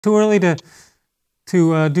too early to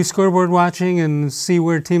do scoreboard watching and see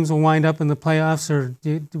where teams will wind up in the playoffs, or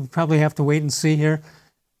do you probably have to wait and see here?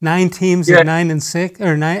 9 teams at 9-6,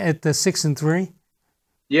 or 9 at the 6-3.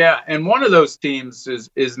 Yeah, and one of those teams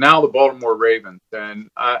is now the Baltimore Ravens, and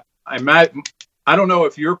I don't know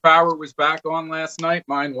if your power was back on last night.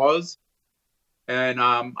 Mine was, and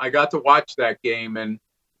I got to watch that game, and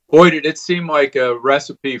boy, did it seem like a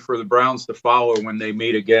recipe for the Browns to follow when they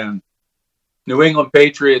meet again. New England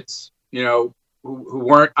Patriots, you know, who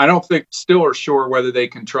weren't, I don't think, still are sure whether they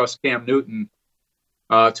can trust Cam Newton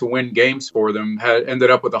to win games for them, had ended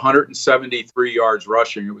up with 173 yards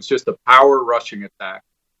rushing. It was just a power rushing attack.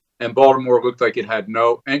 And Baltimore looked like it had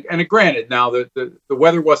no, and granted, now the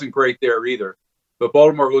weather wasn't great there either, but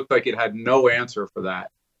Baltimore looked like it had no answer for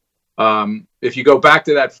that. If you go back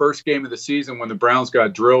to that first game of the season when the Browns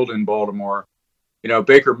got drilled in Baltimore, you know,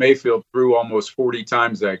 Baker Mayfield threw almost 40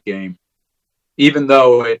 times that game, even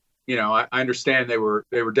though it, you know, I understand they were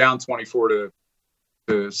down 24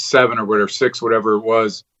 to 7 or whatever, 6, whatever it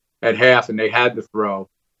was at half, and they had to throw.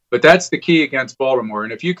 But that's the key against Baltimore.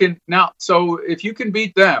 And if you can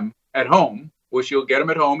beat them at home, which you'll get them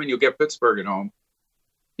at home and you'll get Pittsburgh at home,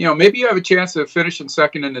 you know, maybe you have a chance of finishing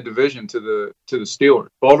second in the division to the Steelers.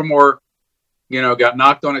 Baltimore, you know, got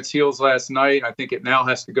knocked on its heels last night. I think it now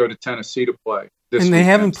has to go to Tennessee to play. And they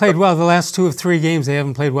haven't played well. The last 2 of 3 games, they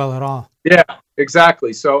haven't played well at all. Yeah,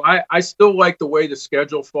 exactly. So I still like the way the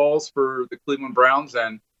schedule falls for the Cleveland Browns,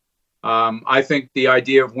 and I think the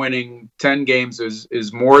idea of winning 10 games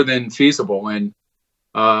is more than feasible, and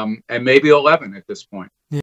maybe 11 at this point.